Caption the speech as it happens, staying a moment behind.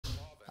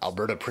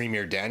Alberta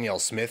Premier Danielle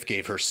Smith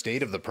gave her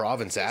State of the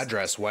Province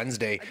address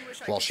Wednesday.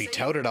 While she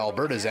touted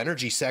Alberta's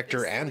energy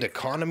sector and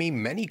economy,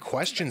 many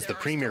questions the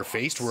Premier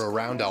faced were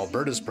around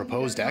Alberta's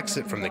proposed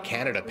exit from the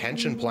Canada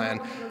Pension Plan,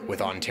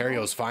 with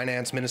Ontario's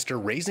Finance Minister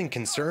raising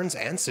concerns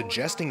and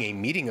suggesting a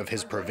meeting of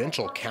his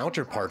provincial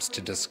counterparts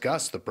to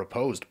discuss the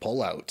proposed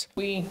pullout.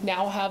 We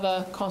now have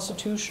a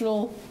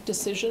constitutional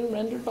decision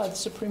rendered by the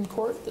Supreme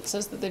Court that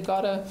says that they've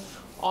got to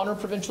honor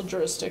provincial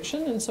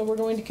jurisdiction, and so we're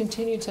going to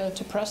continue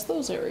to press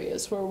those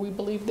areas where we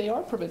believe they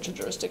are provincial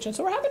jurisdiction.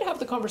 So we're happy to have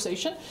the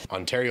conversation.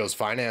 Ontario's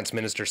Finance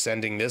Minister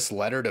sending this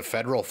letter to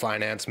Federal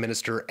Finance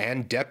Minister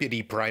and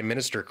Deputy Prime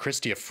Minister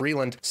Chrystia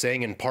Freeland,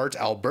 saying in part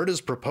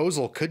Alberta's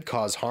proposal could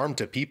cause harm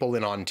to people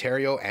in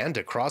Ontario and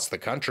across the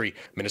country.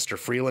 Minister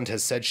Freeland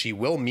has said she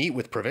will meet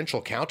with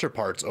provincial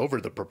counterparts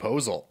over the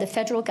proposal. The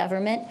federal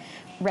government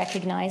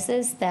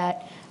recognizes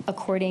that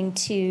according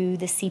to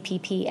the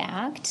CPP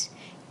Act,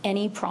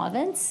 any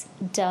province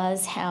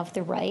does have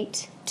the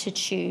right to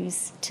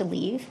choose to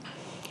leave.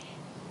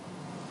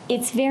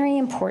 It's very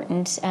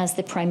important, as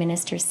the Prime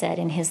Minister said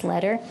in his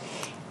letter,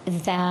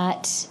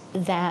 that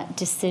that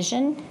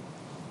decision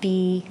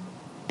be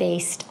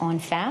based on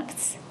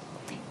facts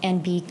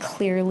and be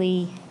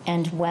clearly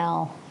and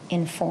well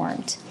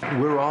informed.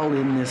 We're all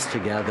in this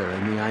together,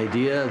 and the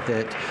idea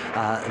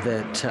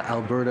that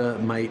Alberta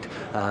might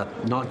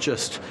not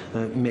just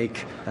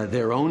make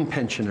their own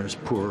pensioners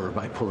poorer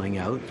by pulling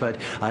out, but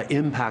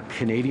impact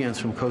Canadians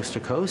from coast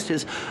to coast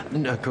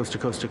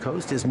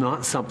is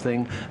not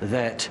something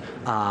that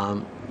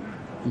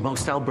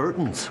most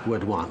Albertans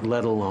would want,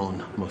 let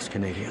alone most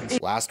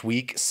Canadians. Last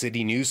week,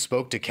 City News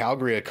spoke to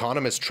Calgary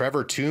economist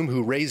Trevor Tombe,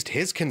 who raised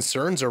his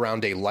concerns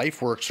around a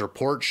LifeWorks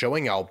report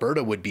showing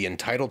Alberta would be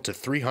entitled to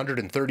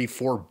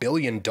 $334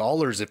 billion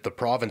if the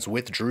province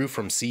withdrew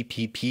from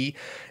CPP.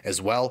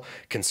 As well,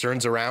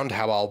 concerns around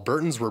how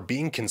Albertans were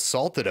being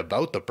consulted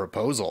about the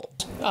proposal.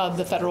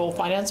 The federal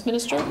finance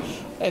minister,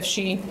 if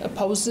she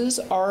opposes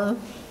our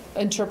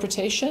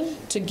interpretation,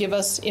 to give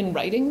us in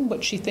writing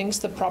what she thinks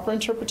the proper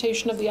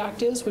interpretation of the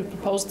act is. We've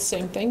proposed the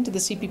same thing to the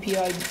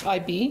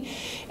CPP-IB,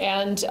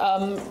 and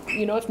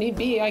if need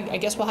be, I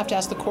guess we'll have to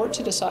ask the court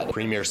to decide.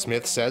 Premier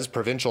Smith says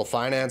provincial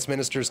finance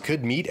ministers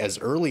could meet as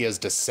early as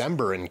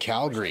December in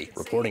Calgary.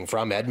 Reporting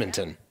from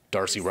Edmonton,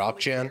 Darcy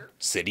Ropchan,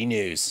 City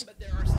News.